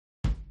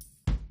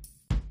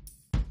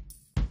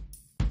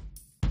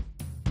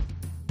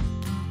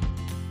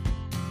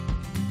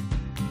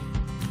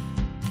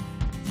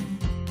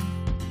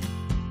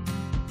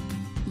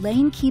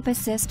Lane Keep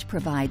Assist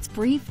provides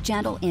brief,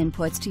 gentle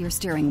inputs to your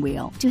steering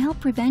wheel to help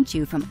prevent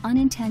you from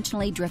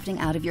unintentionally drifting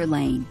out of your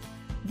lane.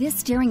 This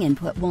steering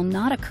input will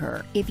not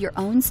occur if your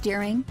own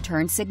steering,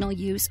 turn signal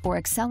use, or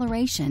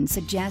acceleration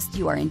suggests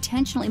you are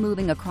intentionally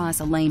moving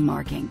across a lane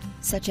marking,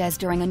 such as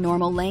during a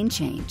normal lane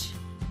change.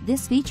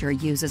 This feature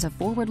uses a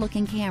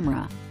forward-looking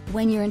camera.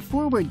 When you're in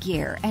forward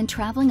gear and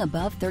traveling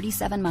above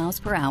 37 miles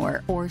per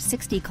hour or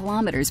 60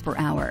 kilometers per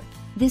hour,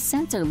 this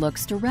sensor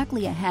looks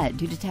directly ahead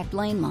to detect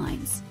lane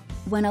lines.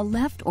 When a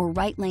left or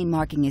right lane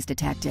marking is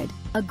detected,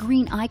 a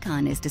green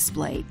icon is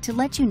displayed to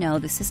let you know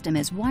the system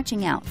is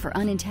watching out for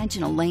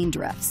unintentional lane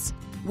drifts.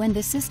 When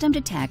the system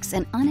detects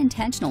an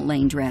unintentional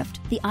lane drift,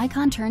 the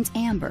icon turns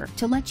amber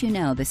to let you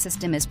know the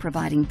system is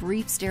providing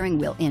brief steering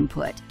wheel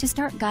input to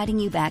start guiding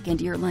you back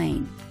into your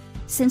lane.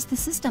 Since the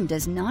system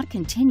does not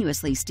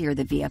continuously steer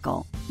the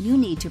vehicle, you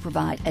need to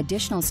provide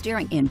additional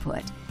steering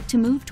input to move